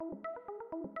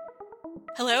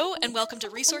Hello, and welcome to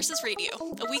Resources Radio,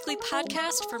 a weekly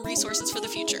podcast from Resources for the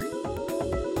Future.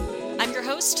 I'm your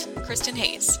host, Kristen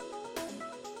Hayes.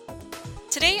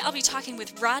 Today, I'll be talking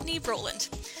with Rodney Rowland,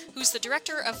 who's the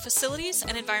Director of Facilities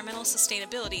and Environmental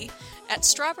Sustainability at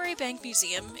Strawberry Bank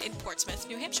Museum in Portsmouth,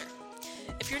 New Hampshire.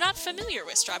 If you're not familiar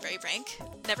with Strawberry Bank,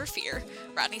 never fear,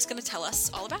 Rodney's going to tell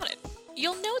us all about it.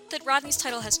 You'll note that Rodney's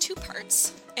title has two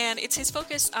parts, and it's his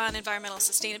focus on environmental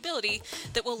sustainability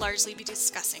that we'll largely be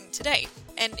discussing today.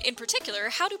 And in particular,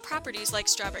 how do properties like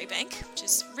Strawberry Bank, which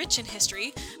is rich in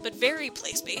history but very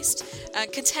place-based,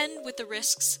 contend with the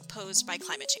risks posed by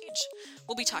climate change?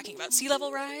 We'll be talking about sea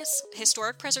level rise,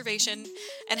 historic preservation,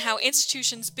 and how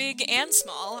institutions big and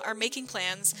small are making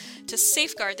plans to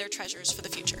safeguard their treasures for the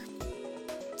future.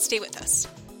 Stay with us.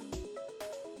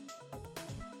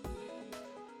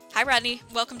 Hi, Rodney.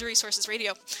 Welcome to Resources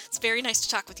Radio. It's very nice to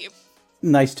talk with you.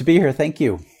 Nice to be here. Thank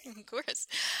you. Of course.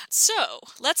 So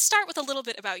let's start with a little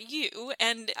bit about you.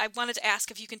 And I wanted to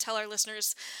ask if you can tell our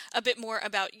listeners a bit more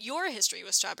about your history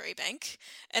with Strawberry Bank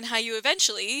and how you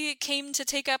eventually came to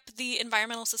take up the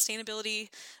environmental sustainability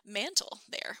mantle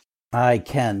there. I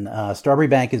can. Strawberry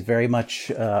Bank is very much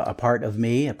a part of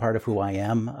me, a part of who I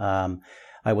am.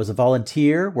 I was a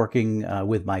volunteer working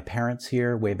with my parents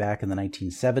here way back in the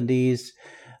 1970s.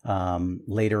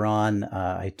 Later on,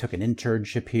 I took an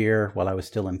internship here while I was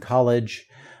still in college,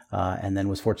 and then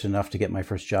was fortunate enough to get my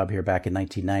first job here back in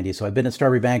 1990. So I've been at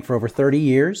Strawberry Bank for over 30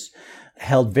 years,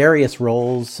 held various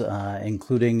roles,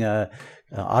 including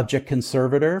object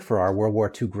conservator for our World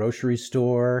War II grocery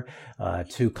store,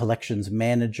 to collections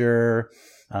manager,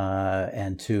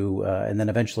 and then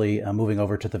eventually moving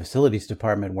over to the facilities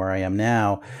department where I am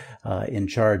now, in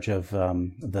charge of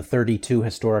the 32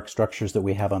 historic structures that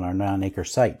we have on our 9-acre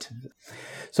site.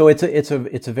 So it's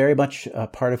a very much a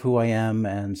part of who I am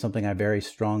and something I very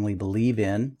strongly believe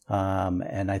in.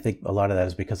 And I think a lot of that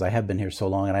is because I have been here so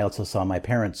long, and I also saw my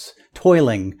parents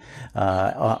toiling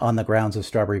on the grounds of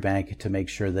Strawberry Bank to make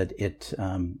sure that it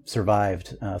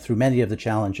survived through many of the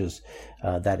challenges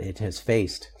that it has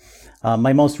faced.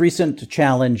 My most recent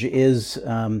challenge is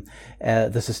the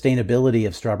sustainability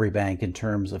of Strawberry Bank in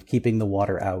terms of keeping the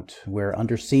water out. We're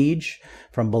under siege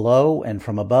from below and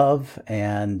from above,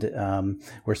 and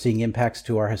we're seeing impacts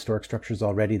to our historic structures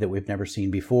already that we've never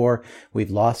seen before. We've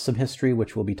lost some history,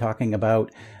 which we'll be talking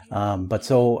about. But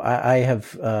so I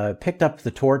have picked up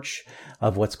the torch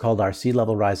of what's called our Sea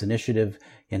Level Rise Initiative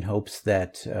in hopes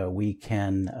that we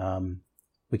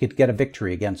could get a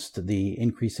victory against the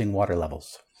increasing water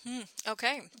levels.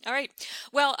 Okay. All right.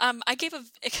 Well, I gave an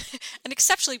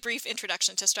exceptionally brief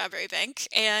introduction to Strawberry Bank,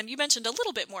 and you mentioned a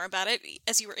little bit more about it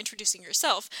as you were introducing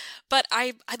yourself, but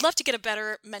I'd love to get a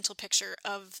better mental picture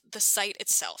of the site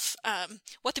itself,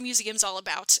 what the museum's all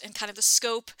about, and kind of the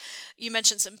scope. You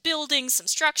mentioned some buildings, some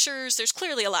structures. There's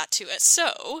clearly a lot to it.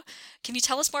 So can you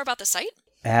tell us more about the site?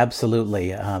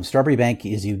 Absolutely. Strawberry Bank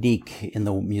is unique in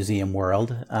the museum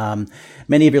world.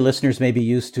 Many of your listeners may be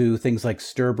used to things like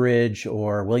Sturbridge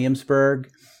or Williamsburg,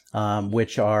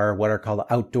 which are what are called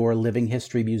outdoor living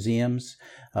history museums.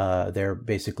 They're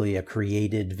basically a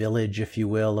created village, if you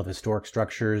will, of historic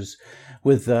structures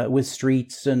with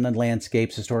streets and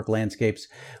landscapes, historic landscapes.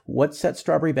 What sets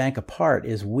Strawberry Bank apart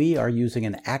is we are using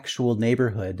an actual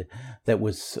neighborhood that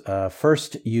was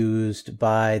first used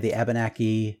by the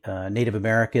Abenaki Native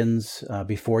Americans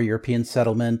before European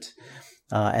settlement.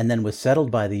 And then was settled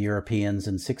by the Europeans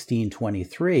in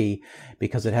 1623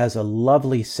 because it has a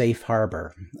lovely safe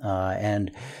harbor.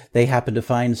 And they happened to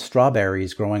find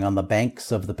strawberries growing on the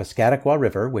banks of the Piscataqua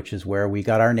River, which is where we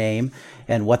got our name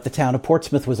and what the town of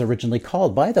Portsmouth was originally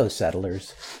called by those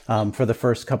settlers for the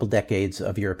first couple decades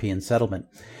of European settlement.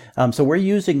 So we're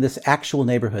using this actual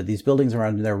neighborhood. These buildings are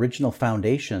on their original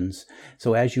foundations.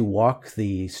 So as you walk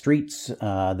the streets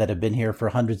that have been here for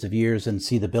hundreds of years and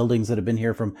see the buildings that have been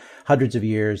here from hundreds of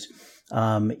years,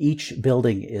 each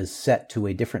building is set to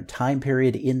a different time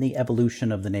period in the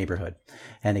evolution of the neighborhood.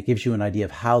 And it gives you an idea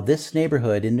of how this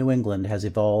neighborhood in New England has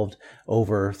evolved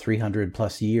over 300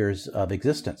 plus years of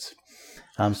existence.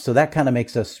 So that kind of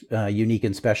makes us unique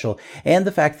and special. And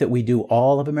the fact that we do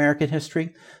all of American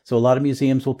history. So a lot of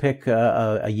museums will pick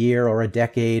a year or a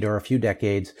decade or a few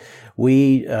decades.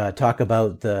 We talk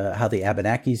about how the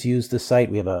Abenakis used the site.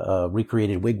 We have a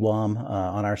recreated wigwam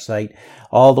on our site,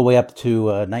 all the way up to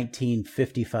a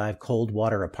 1955 cold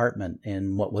water apartment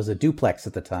in what was a duplex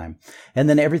at the time. And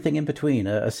then everything in between,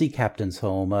 a sea captain's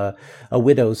home, a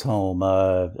widow's home,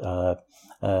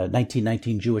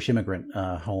 1919 Jewish immigrant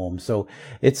home. So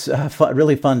it's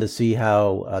really fun to see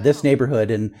how this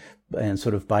neighborhood and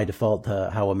sort of by default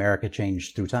how America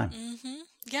changed through time. Mm-hmm.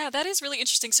 Yeah, that is really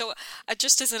interesting. So,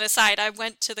 just as an aside, I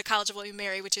went to the College of William and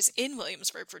Mary, which is in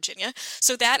Williamsburg, Virginia.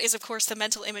 So that is, of course, the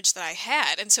mental image that I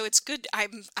had, and so it's good.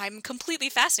 I'm completely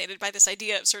fascinated by this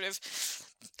idea of sort of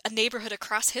a neighborhood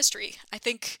across history. I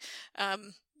think,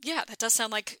 yeah, that does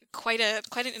sound like quite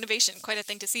an innovation, quite a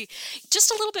thing to see.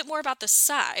 Just a little bit more about the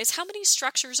size. How many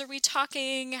structures are we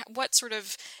talking? What sort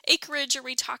of acreage are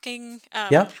we talking?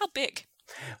 Yeah. How big?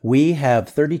 We have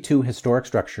 32 historic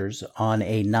structures on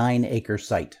a 9-acre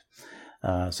site.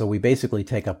 So we basically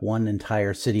take up one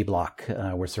entire city block.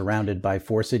 We're surrounded by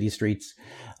 4 city streets.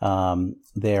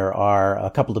 There are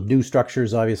a couple of new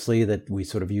structures, obviously, that we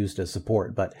sort of use to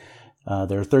support, but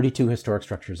there are 32 historic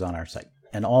structures on our site,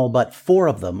 and all but 4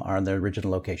 of them are in their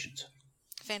original locations.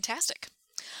 Fantastic.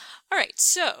 All right,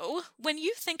 so when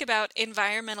you think about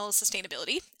environmental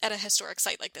sustainability at a historic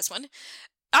site like this one,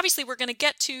 obviously, we're going to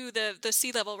get to the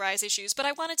sea level rise issues, but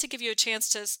I wanted to give you a chance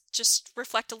to just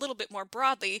reflect a little bit more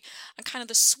broadly on kind of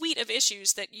the suite of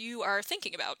issues that you are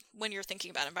thinking about when you're thinking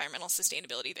about environmental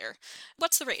sustainability there.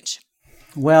 What's the range?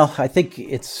 Well, I think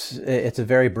it's a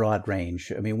very broad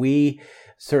range. I mean, we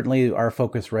certainly, our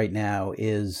focus right now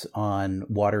is on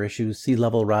water issues. Sea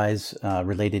level rise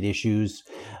related issues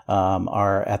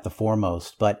are at the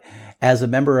foremost. But as a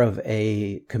member of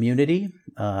a community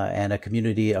and a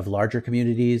community of larger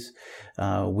communities,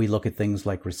 we look at things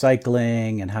like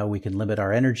recycling and how we can limit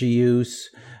our energy use,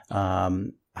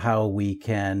 how we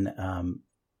can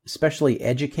especially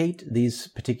educate these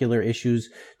particular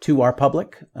issues to our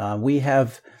public.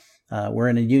 We're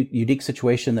in a unique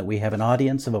situation that we have an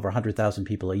audience of over 100,000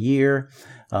 people a year,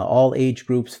 all age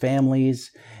groups, families.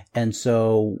 And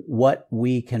so what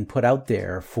we can put out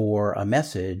there for a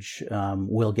message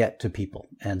will get to people.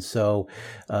 And so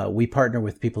we partner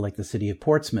with people like the city of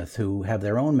Portsmouth, who have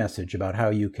their own message about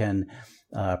how you can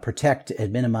protect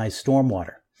and minimize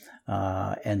stormwater.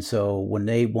 And so when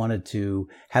they wanted to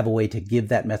have a way to give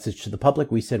that message to the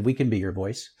public, we said we can be your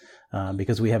voice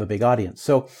because we have a big audience.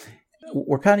 So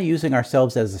we're kind of using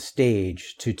ourselves as a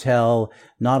stage to tell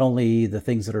not only the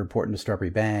things that are important to Strawberry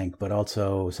Bank, but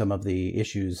also some of the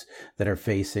issues that are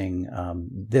facing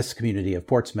this community of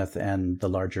Portsmouth and the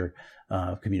larger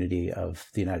community of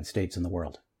the United States and the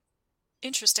world.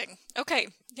 Interesting. Okay.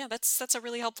 Yeah, that's a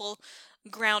really helpful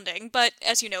grounding. But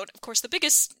as you note, of course, the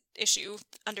biggest issue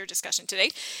under discussion today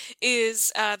is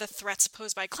the threats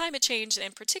posed by climate change, and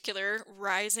in particular,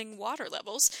 rising water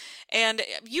levels. And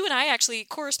you and I actually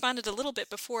corresponded a little bit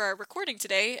before our recording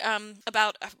today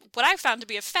about what I found to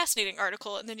be a fascinating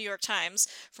article in the New York Times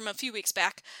from a few weeks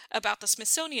back about the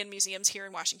Smithsonian museums here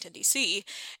in Washington, D.C.,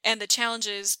 and the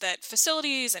challenges that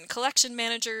facilities and collection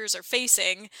managers are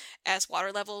facing as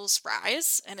water levels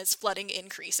rise and as flooding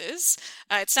increases.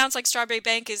 It sounds like Strawberry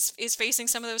Bank is facing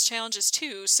some of those challenges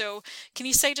too. So can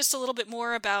you say just a little bit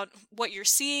more about what you're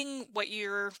seeing, what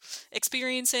you're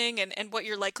experiencing, and what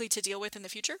you're likely to deal with in the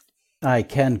future? I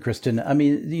can, Kristen. I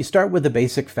mean, you start with the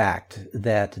basic fact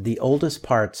that the oldest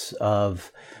parts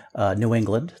of New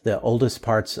England, the oldest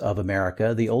parts of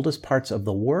America, the oldest parts of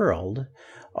the world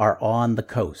are on the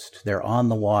coast. They're on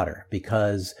the water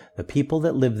because the people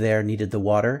that lived there needed the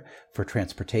water for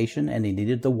transportation and they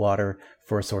needed the water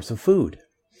for a source of food.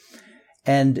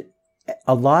 And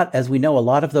as we know, a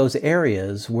lot of those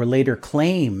areas were later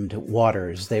claimed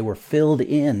waters. They were filled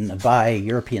in by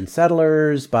European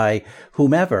settlers, by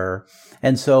whomever.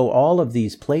 And so all of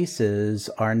these places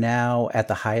are now at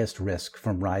the highest risk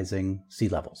from rising sea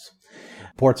levels.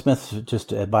 Portsmouth,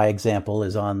 just by example,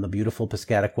 is on the beautiful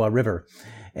Piscataqua River.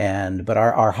 But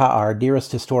our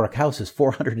nearest historic house is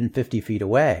 450 feet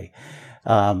away.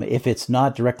 If it's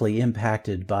not directly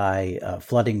impacted by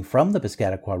flooding from the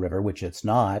Piscataqua River, which it's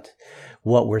not,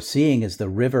 what we're seeing is the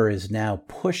river is now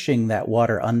pushing that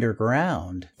water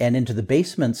underground and into the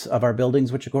basements of our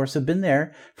buildings, which of course have been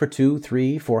there for 200,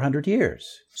 300, 400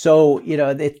 years. So,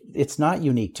 it's not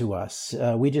unique to us.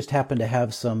 We just happen to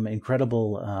have some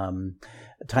incredible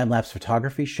time-lapse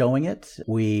photography showing it.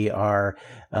 We are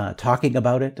talking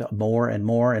about it more and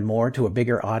more and more to a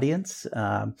bigger audience.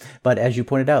 But as you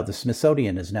pointed out, the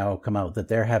Smithsonian has now come out that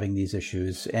they're having these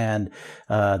issues. And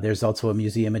there's also a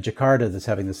museum in Jakarta that's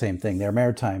having the same thing. Their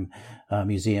maritime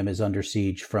museum is under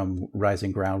siege from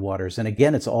rising groundwaters. And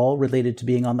again, it's all related to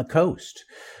being on the coast,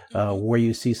 where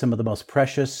you see some of the most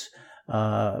precious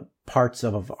parts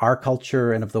of our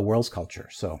culture and of the world's culture.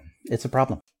 So it's a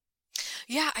problem.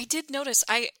 Yeah, I did notice.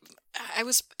 I I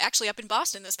was actually up in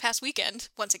Boston this past weekend,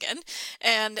 once again,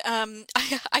 and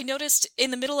I noticed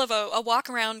in the middle of a walk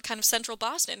around kind of central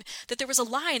Boston that there was a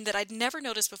line that I'd never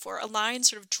noticed before, a line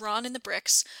sort of drawn in the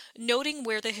bricks, noting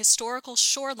where the historical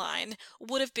shoreline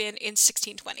would have been in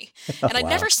 1620. And I'd Wow.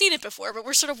 never seen it before, but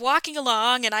we're sort of walking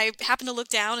along, and I happened to look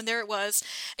down, and there it was.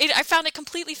 I found it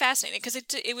completely fascinating because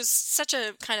it was such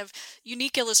a kind of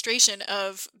unique illustration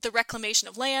of the reclamation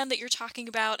of land that you're talking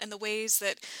about and the ways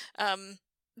that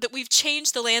that we've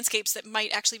changed the landscapes that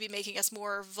might actually be making us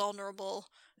more vulnerable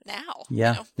now.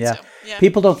 Yeah, yeah. So, yeah.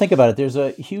 People don't think about it. There's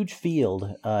a huge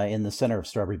field in the center of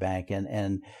Strawberry Bank,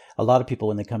 and a lot of people,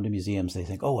 when they come to museums, they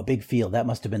think, oh, a big field. That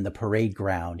must have been the parade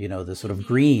ground, the sort of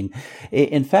green.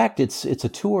 In fact, it's a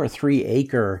 2 or 3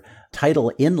 acre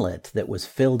tidal inlet that was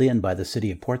filled in by the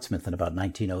city of Portsmouth in about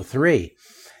 1903.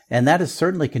 And that is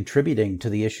certainly contributing to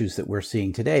the issues that we're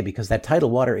seeing today, because that tidal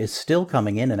water is still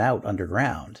coming in and out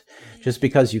underground. Just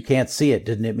because you can't see it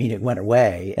didn't mean it went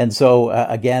away. And so,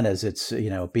 again, as it's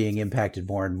being impacted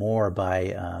more and more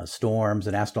by storms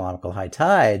and astronomical high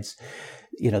tides,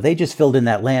 they just filled in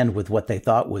that land with what they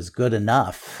thought was good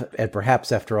enough. And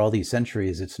perhaps after all these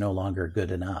centuries, it's no longer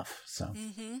good enough. So,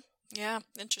 Yeah,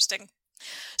 interesting.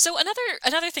 So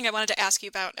another thing I wanted to ask you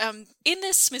about, in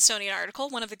this Smithsonian article,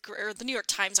 or the New York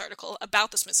Times article about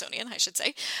the Smithsonian, I should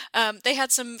say, they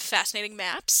had some fascinating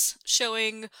maps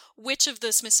showing which of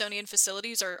the Smithsonian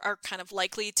facilities are kind of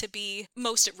likely to be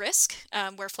most at risk,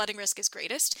 where flooding risk is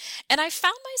greatest. And I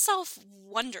found myself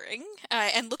wondering,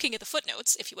 and looking at the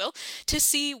footnotes, if you will, to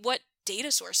see what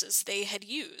data sources they had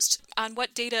used. On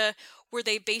what data were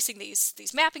they basing these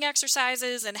mapping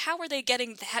exercises, and how were they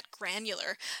getting that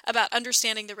granular about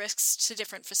understanding the risks to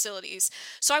different facilities?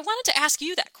 So I wanted to ask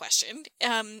you that question.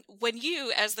 When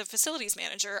you, as the facilities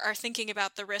manager, are thinking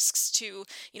about the risks to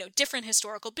different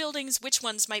historical buildings, which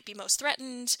ones might be most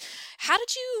threatened, how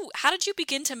did you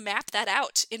begin to map that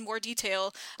out in more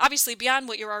detail? Obviously, beyond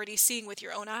what you're already seeing with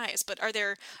your own eyes, but are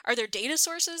there data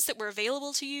sources that were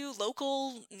available to you,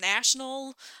 local,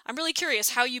 national? I'm really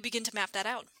curious how you begin to map that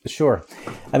out. Sure.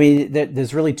 I mean,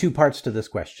 there's really 2 parts to this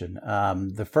question.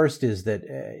 The first is that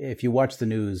if you watch the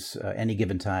news any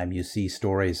given time, you see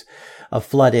stories of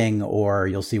flooding, or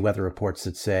you'll see weather reports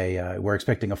that say we're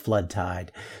expecting a flood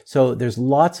tide. So there's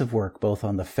lots of work both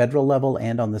on the federal level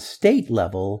and on the state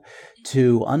level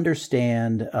to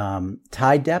understand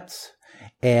tide depths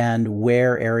and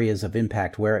where areas of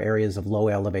impact, where areas of low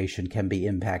elevation can be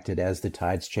impacted as the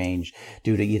tides change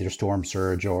due to either storm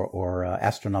surge or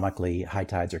astronomically high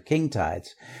tides or king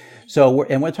tides. So,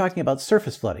 we're talking about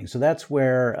surface flooding. So that's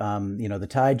where, the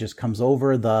tide just comes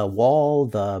over the wall,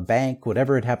 the bank,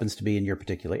 whatever it happens to be in your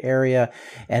particular area,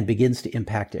 and begins to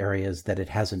impact areas that it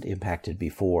hasn't impacted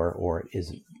before, or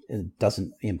it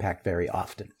doesn't impact very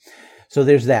often. So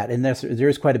there's that, and there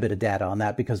is quite a bit of data on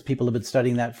that because people have been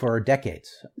studying that for decades.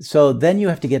 So then you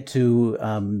have to get to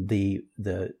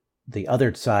the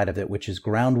other side of it, which is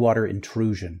groundwater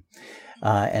intrusion.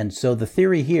 And so the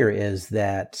theory here is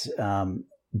that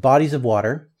bodies of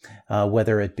water,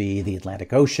 whether it be the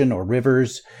Atlantic Ocean or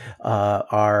rivers,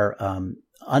 are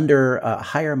under a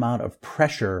higher amount of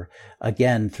pressure,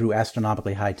 again, through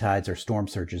astronomically high tides or storm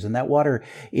surges. And that water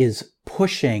is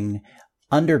pushing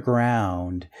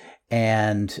underground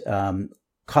and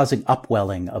causing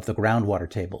upwelling of the groundwater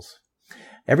tables.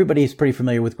 Everybody's pretty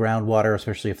familiar with groundwater,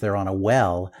 especially if they're on a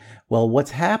well. Well,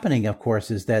 what's happening, of course,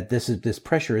 is that this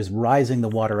pressure is rising the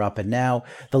water up, and now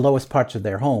the lowest parts of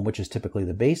their home, which is typically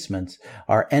the basements,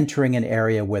 are entering an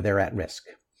area where they're at risk.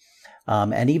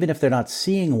 And even if they're not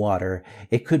seeing water,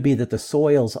 it could be that the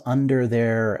soils under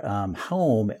their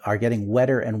home are getting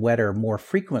wetter and wetter more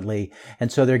frequently. And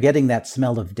so they're getting that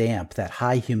smell of damp, that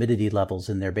high humidity levels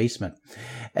in their basement.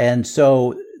 And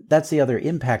so that's the other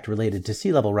impact related to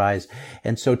sea level rise.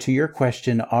 And so to your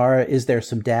question, is there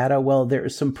some data? Well, there are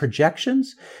some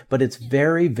projections, but it's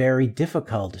very, very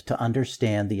difficult to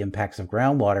understand the impacts of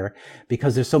groundwater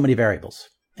because there's so many variables.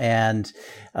 And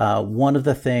one of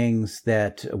the things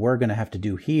that we're going to have to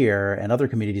do here, and other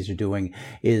communities are doing,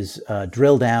 is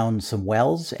drill down some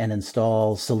wells and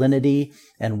install salinity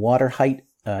and water height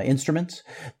instruments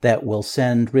that will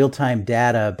send real-time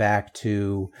data back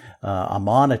to a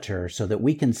monitor so that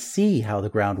we can see how the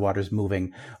groundwater is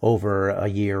moving over a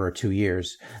year or 2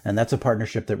 years. And that's a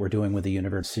partnership that we're doing with the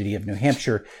University of New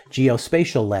Hampshire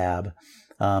Geospatial Lab.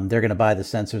 They're going to buy the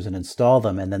sensors and install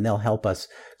them, and then they'll help us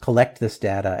collect this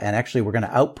data. And actually, we're going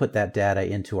to output that data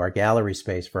into our gallery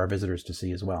space for our visitors to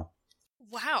see as well.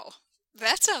 Wow,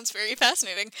 that sounds very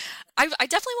fascinating. I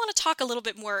definitely want to talk a little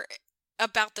bit more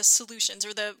about the solutions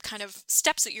or the kind of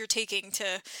steps that you're taking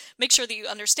to make sure that you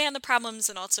understand the problems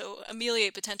and also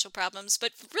ameliorate potential problems.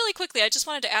 But really quickly, I just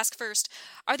wanted to ask first,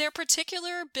 are there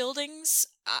particular buildings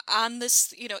on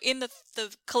this, in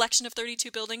the collection of 32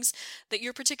 buildings that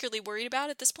you're particularly worried about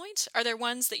at this point? Are there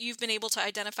ones that you've been able to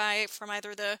identify from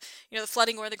either the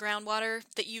flooding or the groundwater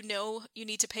that you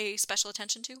need to pay special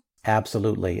attention to?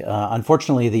 Absolutely.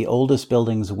 Unfortunately, the oldest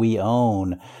buildings we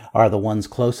own are the ones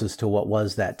closest to what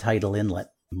was that tidal inlet,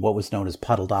 what was known as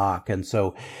Puddle Dock. And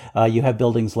so you have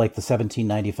buildings like the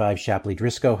 1795 Shapley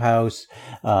Driscoll House,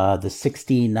 the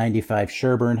 1695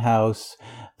 Sherburne House,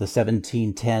 the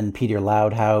 1710 Peter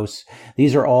Loud House.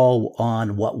 These are all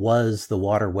on what was the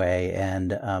waterway,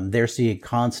 and they're seeing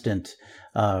constant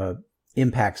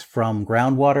impacts from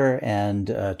groundwater and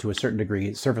to a certain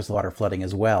degree surface water flooding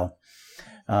as well.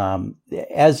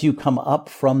 As you come up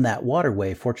from that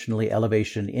waterway, fortunately,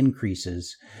 elevation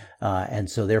increases, and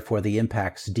so therefore the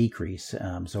impacts decrease.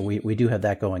 So we do have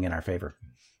that going in our favor.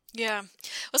 Yeah.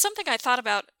 Well, something I thought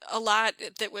about a lot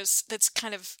that's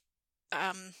kind of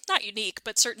not unique,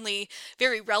 but certainly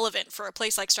very relevant for a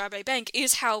place like Strawberry Bank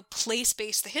is how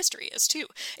place-based the history is, too.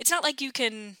 It's not like you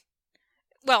can...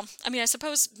 Well, I mean, I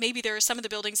suppose maybe there are some of the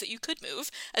buildings that you could move.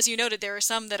 As you noted, there are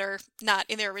some that are not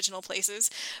in their original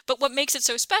places. But what makes it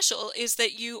so special is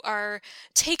that you are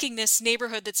taking this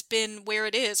neighborhood that's been where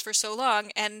it is for so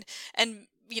long and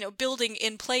building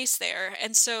in place there.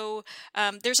 And so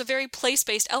there's a very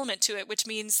place-based element to it, which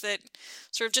means that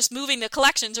sort of just moving the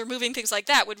collections or moving things like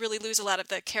that would really lose a lot of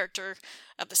the character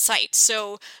of the site.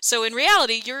 So in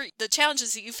reality, the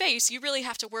challenges that you face, you really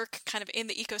have to work kind of in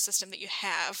the ecosystem that you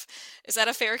have. Is that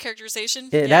a fair characterization?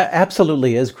 It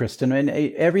absolutely is, Kristen. And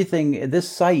this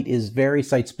site is very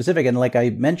site-specific. And like I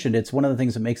mentioned, it's one of the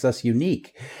things that makes us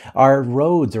unique. Our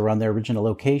roads are on their original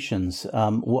locations.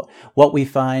 What we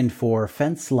find for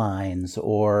fence lines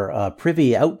or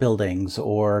privy outbuildings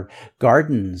or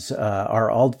gardens are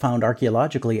all found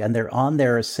archaeologically, and they're on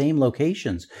their same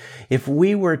locations. If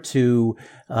we were to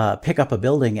pick up a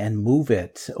building and move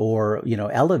it or,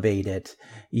 elevate it,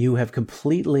 you have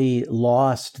completely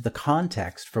lost the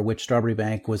context for which Strawberry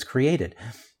Bank was created.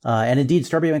 And indeed,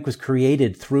 Strawberry Bank was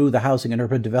created through the Housing and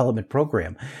Urban Development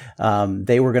Program.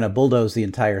 They were going to bulldoze the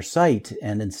entire site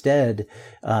and instead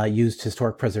used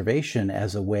historic preservation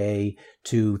as a way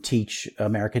to teach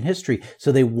American history.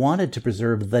 So they wanted to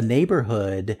preserve the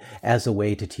neighborhood as a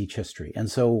way to teach history. And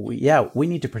so, we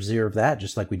need to preserve that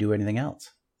just like we do anything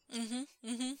else. Mm-hmm,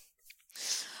 mm-hmm.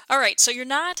 All right, so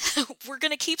we're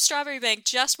going to keep Strawberry Bank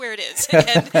just where it is.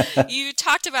 And you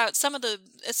talked about some of the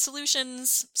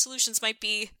solutions. Solutions might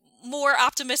be more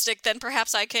optimistic than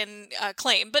perhaps I can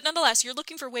claim. But nonetheless, you're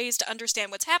looking for ways to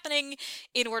understand what's happening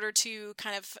in order to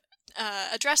kind of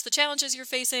address the challenges you're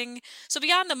facing. So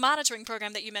beyond the monitoring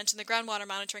program that you mentioned, the groundwater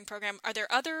monitoring program, are there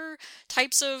other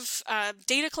types of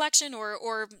data collection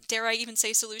or dare I even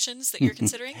say solutions that you're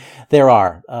considering? There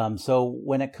are. So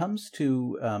when it comes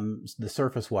to the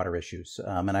surface water issues,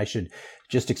 and I should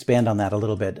just expand on that a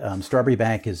little bit, Strawberry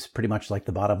Bank is pretty much like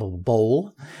the bottom of a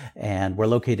bowl, and we're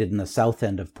located in the south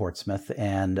end of Portsmouth,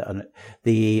 and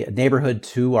the neighborhood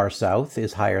to our south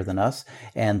is higher than us,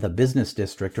 and the business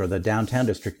district or the downtown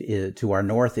district to our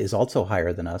north is also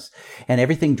higher than us, and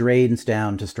everything drains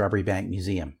down to Strawberry Bank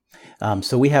Museum.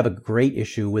 So we have a great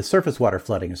issue with surface water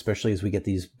flooding, especially as we get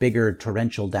these bigger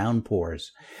torrential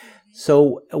downpours.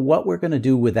 So what we're going to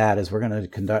do with that is we're going to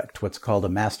conduct what's called a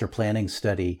master planning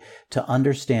study to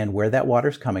understand where that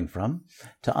water's coming from,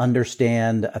 to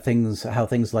understand how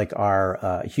things like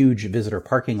our huge visitor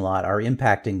parking lot are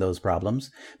impacting those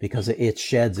problems because it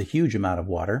sheds a huge amount of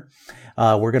water.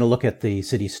 We're going to look at the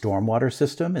city stormwater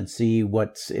system and see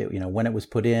when it was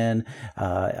put in,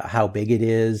 how big it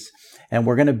is. And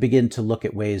we're going to begin to look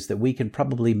at ways that we can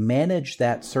probably manage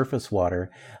that surface water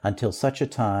until such a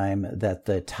time that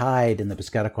the tide in the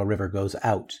Piscataqua River goes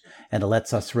out and it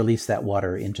lets us release that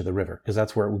water into the river, because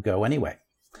that's where it would go anyway.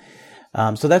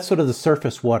 So that's sort of the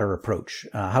surface water approach.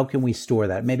 How can we store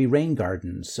that? Maybe rain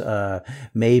gardens.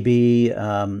 Maybe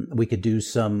we could do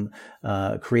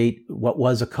create what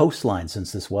was a coastline,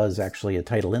 since this was actually a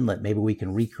tidal inlet. Maybe we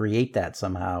can recreate that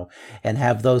somehow and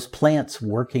have those plants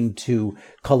working to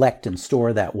collect and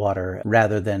store that water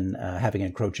rather than having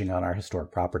encroaching on our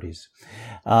historic properties.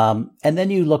 And then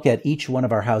you look at each one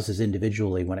of our houses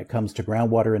individually when it comes to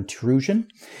groundwater intrusion,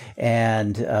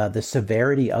 and the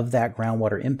severity of that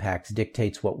groundwater impact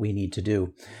dictates what we need to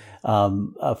do.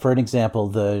 For an example,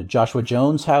 the Joshua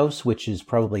Jones house, which is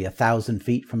probably 1,000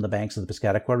 feet from the banks of the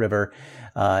Piscataqua River,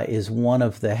 is one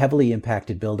of the heavily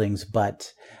impacted buildings,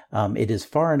 but it is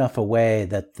far enough away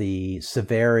that the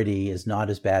severity is not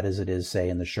as bad as it is, say,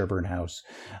 in the Sherburne House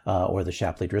or the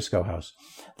Shapley-Driscoll House.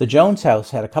 The Jones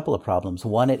House had a couple of problems.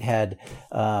 One, it had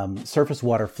surface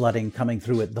water flooding coming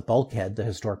through the bulkhead, the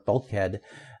historic bulkhead,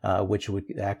 which would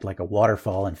act like a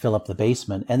waterfall and fill up the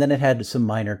basement. And then it had some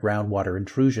minor groundwater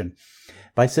intrusion.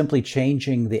 By simply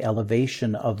changing the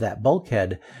elevation of that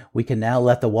bulkhead, we can now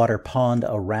let the water pond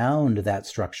around that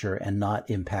structure and not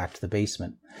impact the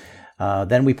basement.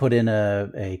 Then we put in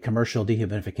a commercial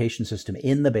dehumidification system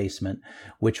in the basement,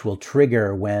 which will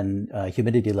trigger when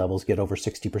humidity levels get over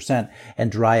 60%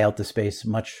 and dry out the space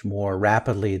much more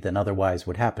rapidly than otherwise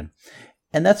would happen.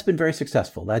 And that's been very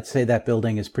successful. I'd say that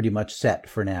building is pretty much set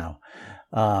for now.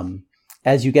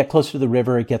 As you get closer to the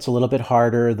river, it gets a little bit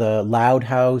harder. The Loud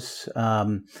House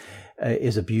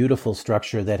is a beautiful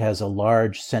structure that has a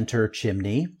large center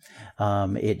chimney.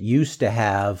 It used to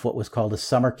have what was called a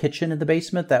summer kitchen in the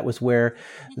basement. That was where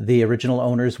the original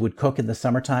owners would cook in the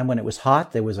summertime when it was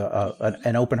hot. There was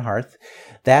an open hearth.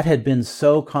 That had been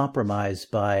so compromised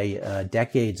by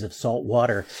decades of salt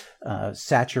water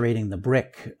saturating the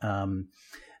brick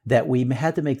that we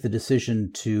had to make the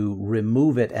decision to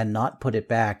remove it and not put it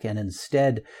back and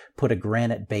instead put a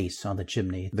granite base on the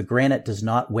chimney. The granite does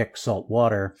not wick salt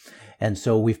water, and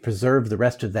so we've preserved the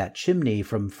rest of that chimney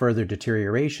from further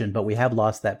deterioration, but we have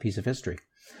lost that piece of history.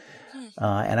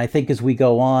 And I think as we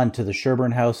go on to the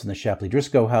Sherburne House and the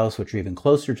Shapley-Driscoll House, which are even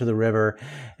closer to the river,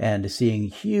 and seeing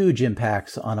huge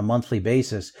impacts on a monthly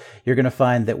basis, you're going to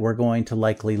find that we're going to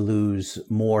likely lose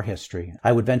more history.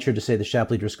 I would venture to say the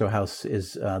Shapley-Driscoll House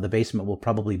is, the basement will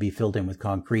probably be filled in with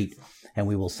concrete, and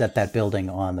we will set that building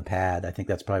on the pad. I think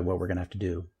that's probably what we're going to have to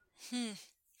do.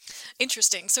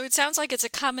 Interesting. So it sounds like it's a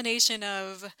combination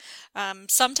of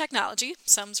some technology,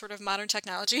 some sort of modern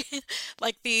technology,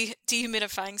 like the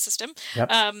dehumidifying system.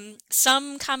 Yep.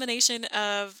 Some combination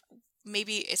of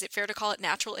maybe, is it fair to call it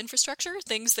natural infrastructure?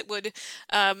 Things that would,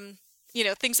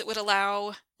 things that would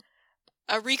allow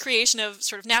a recreation of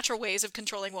sort of natural ways of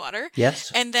controlling water.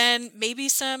 Yes. And then maybe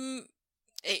some,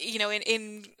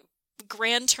 in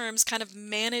grand terms, kind of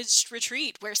managed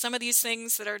retreat, where some of these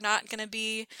things that are not going to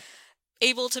be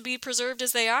able to be preserved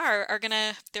as they are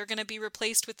they're gonna be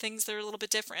replaced with things that are a little bit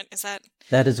different.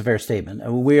 That is a fair statement.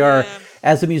 We are,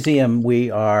 as a museum, we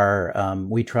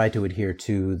try to adhere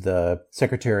to the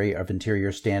Secretary of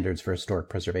Interior standards for historic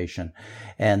preservation,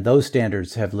 and those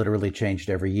standards have literally changed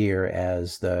every year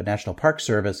as the National Park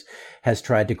Service has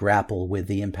tried to grapple with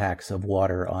the impacts of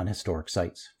water on historic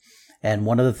sites. And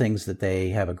one of the things that they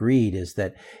have agreed is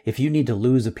that if you need to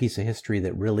lose a piece of history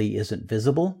that really isn't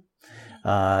visible,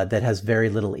 that has very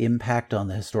little impact on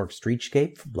the historic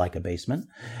streetscape, like a basement,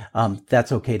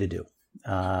 that's okay to do.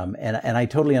 And I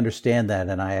totally understand that,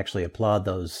 and I actually applaud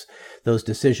those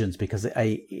decisions, because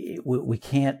we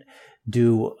can't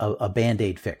do a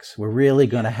Band-Aid fix. We're really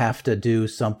going to have to do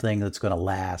something that's going to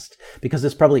last, because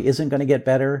this probably isn't going to get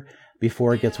better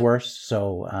before it gets worse.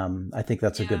 So I think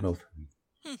that's a good move.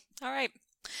 All right.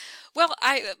 Well,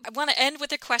 I want to end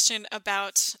with a question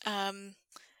about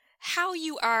how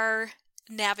you are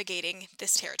navigating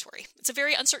this territory. It's a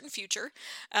very uncertain future.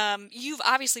 You've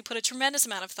obviously put a tremendous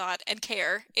amount of thought and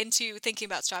care into thinking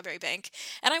about Strawberry Bank,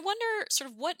 and I wonder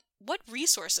sort of what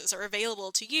resources are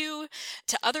available to you,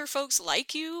 to other folks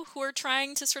like you who are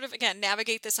trying to sort of, again,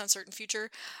 navigate this uncertain future.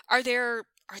 Are there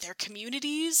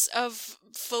communities of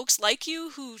folks like you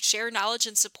who share knowledge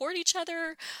and support each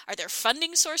other? Are there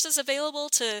funding sources available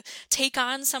to take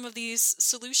on some of these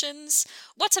solutions?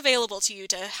 What's available to you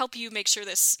to help you make sure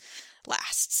this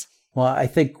lasts? Well, I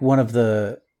think one of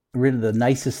the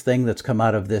nicest thing that's come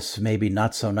out of this maybe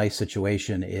not so nice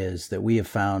situation is that we have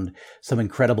found some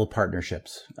incredible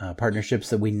partnerships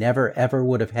that we never ever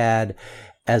would have had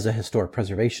as a historic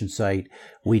preservation site.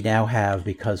 We now have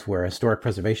because we're a historic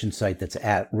preservation site that's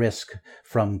at risk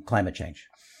from climate change.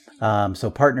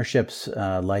 So partnerships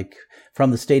like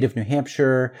from the state of New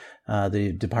Hampshire,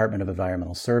 the Department of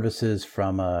Environmental Services,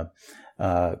 from a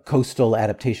coastal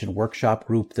adaptation workshop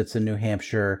group that's in New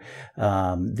Hampshire.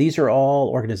 These are all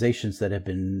organizations that have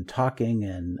been talking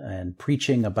and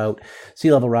preaching about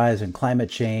sea level rise and climate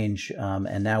change.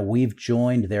 And now we've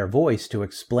joined their voice to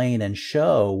explain and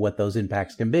show what those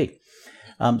impacts can be.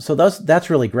 So that's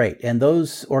really great. And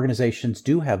those organizations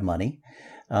do have money.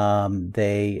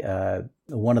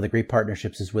 One of the great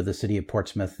partnerships is with the city of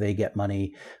Portsmouth. They get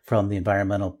money from the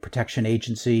Environmental Protection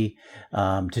Agency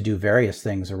to do various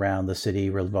things around the city,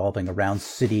 revolving around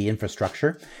city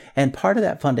infrastructure. And part of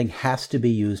that funding has to be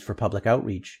used for public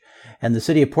outreach. And the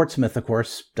city of Portsmouth, of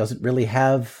course, doesn't really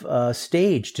have a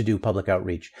stage to do public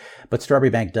outreach, but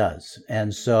Strawberry Bank does.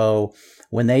 And so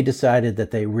when they decided that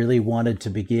they really wanted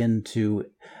to begin to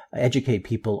educate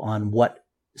people on what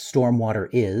stormwater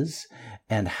is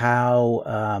and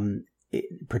how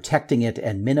protecting it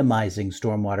and minimizing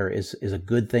stormwater is a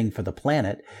good thing for the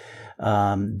planet,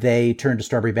 they turned to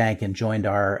Strawberry Bank and joined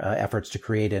our efforts to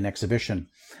create an exhibition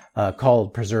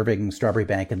called Preserving Strawberry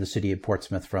Bank in the City of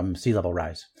Portsmouth from Sea Level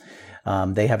Rise.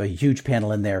 They have a huge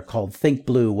panel in there called Think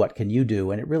Blue, What Can You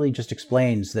Do? And it really just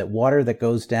explains that water that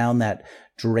goes down that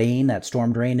drain, that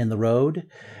storm drain in the road,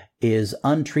 is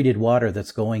untreated water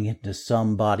that's going into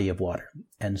some body of water.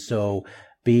 And so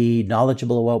be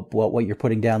knowledgeable about what you're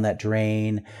putting down that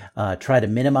drain. Try to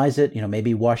minimize it.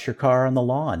 Maybe wash your car on the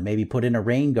lawn. Maybe put in a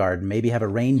rain garden. Maybe have a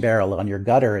rain barrel on your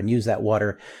gutter and use that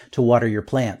water to water your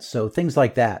plants. So things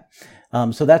like that.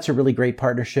 So that's a really great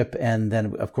partnership. And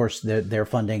then, of course, their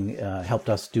funding helped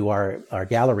us do our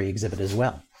gallery exhibit as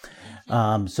well.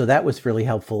 So that was really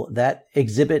helpful. That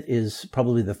exhibit is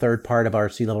probably the third part of our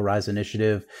Sea Level Rise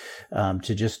initiative,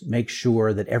 to just make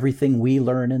sure that everything we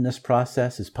learn in this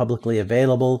process is publicly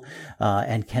available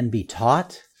and can be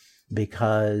taught,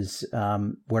 because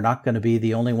we're not going to be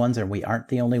the only ones, and we aren't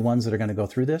the only ones that are going to go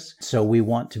through this. So we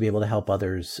want to be able to help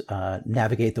others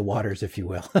navigate the waters, if you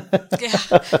will. Yeah,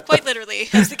 quite literally,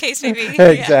 as the case may be.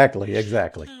 Exactly.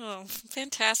 Oh,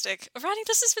 fantastic. Rodney,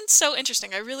 this has been so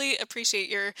interesting. I really appreciate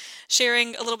your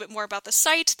sharing a little bit more about the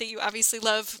site that you obviously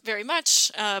love very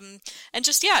much. And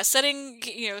just, setting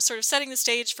the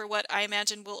stage for what I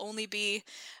imagine will only be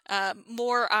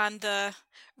more on the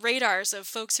radars of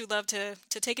folks who love to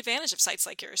take advantage of sites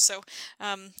like yours. So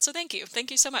thank you.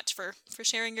 Thank you so much for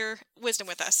sharing your wisdom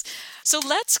with us. So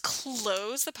let's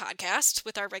close the podcast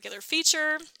with our regular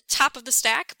feature, Top of the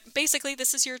Stack. Basically,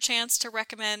 this is your chance to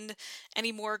recommend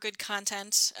any more good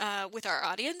content with our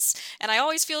audience. And I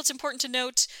always feel it's important to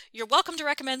note you're welcome to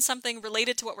recommend something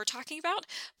related to what we're talking about,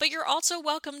 but you're also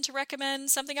welcome to recommend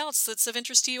something else that's of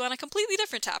interest to you on a completely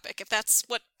different topic, if that's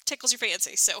what tickles your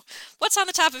fancy. So what's on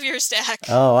the top of your stack?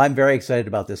 Oh, I'm very excited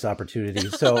about this opportunity.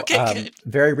 So Okay,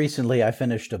 very recently, I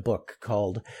finished a book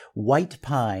called White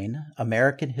Pine,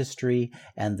 American History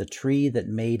and the Tree That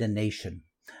Made a Nation.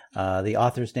 The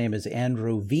author's name is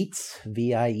Andrew Vietze,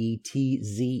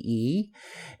 Vietze.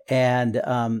 And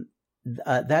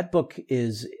that book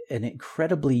is an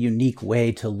incredibly unique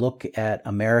way to look at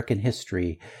American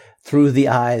history through the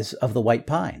eyes of the white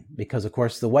pine, because of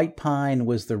course the white pine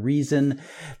was the reason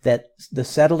that the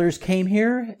settlers came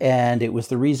here, and it was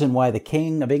the reason why the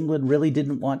King of England really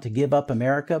didn't want to give up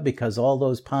America, because all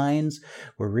those pines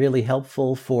were really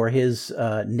helpful for his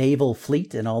naval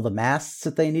fleet and all the masts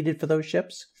that they needed for those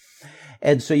ships.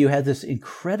 And so you had this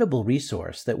incredible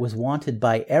resource that was wanted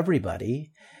by everybody.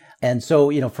 And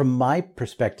so, from my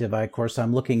perspective,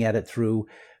 I'm looking at it through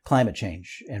climate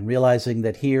change and realizing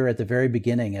that here at the very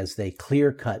beginning, as they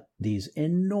clear cut these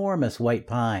enormous white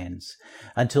pines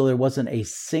until there wasn't a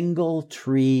single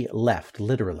tree left,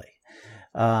 literally,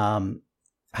 how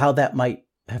that might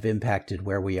have impacted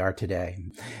where we are today.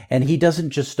 And he doesn't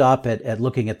just stop at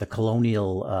looking at the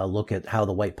colonial look at how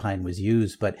the white pine was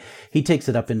used, but he takes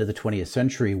it up into the 20th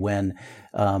century when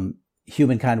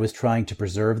humankind was trying to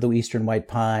preserve the eastern white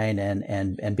pine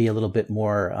and be a little bit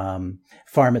more,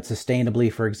 farm it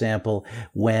sustainably, for example,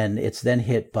 when it's then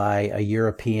hit by a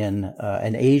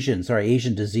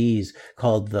Asian disease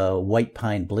called the white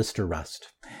pine blister rust,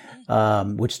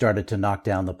 which started to knock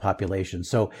down the population.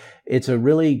 So it's a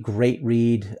really great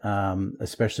read,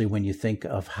 especially when you think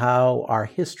of how our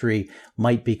history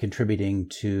might be contributing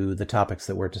to the topics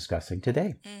that we're discussing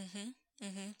today. Mm-hmm.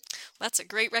 Mm-hmm. That's a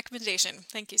great recommendation.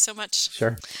 Thank you so much.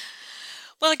 Sure.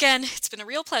 Well, again, it's been a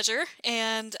real pleasure,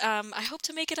 and I hope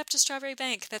to make it up to Strawberry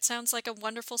Bank. That sounds like a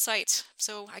wonderful site.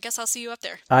 So I guess I'll see you up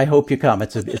there. I hope you come.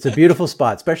 It's a beautiful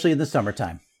spot, especially in the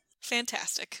summertime.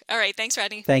 Fantastic. All right. Thanks,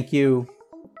 Rodney. Thank you.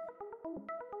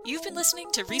 You've been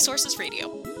listening to Resources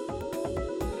Radio.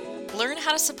 Learn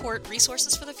how to support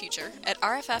Resources for the Future at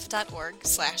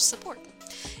rff.org/support.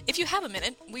 If you have a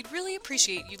minute, we'd really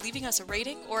appreciate you leaving us a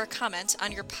rating or a comment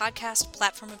on your podcast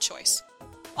platform of choice.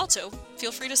 Also,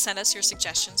 feel free to send us your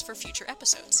suggestions for future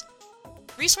episodes.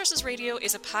 Resources Radio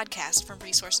is a podcast from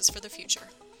Resources for the Future.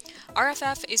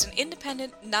 RFF is an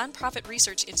independent, nonprofit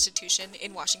research institution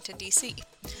in Washington, D.C.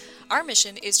 Our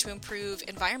mission is to improve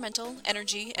environmental,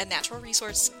 energy, and natural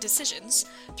resource decisions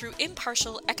through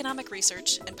impartial economic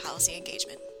research and policy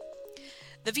engagement.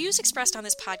 The views expressed on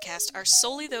this podcast are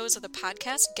solely those of the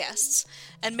podcast guests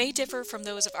and may differ from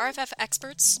those of RFF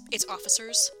experts, its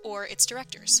officers, or its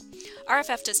directors.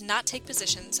 RFF does not take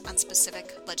positions on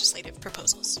specific legislative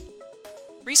proposals.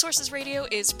 Resources Radio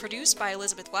is produced by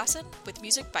Elizabeth Wasson with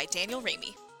music by Daniel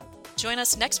Ramey. Join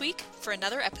us next week for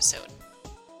another episode.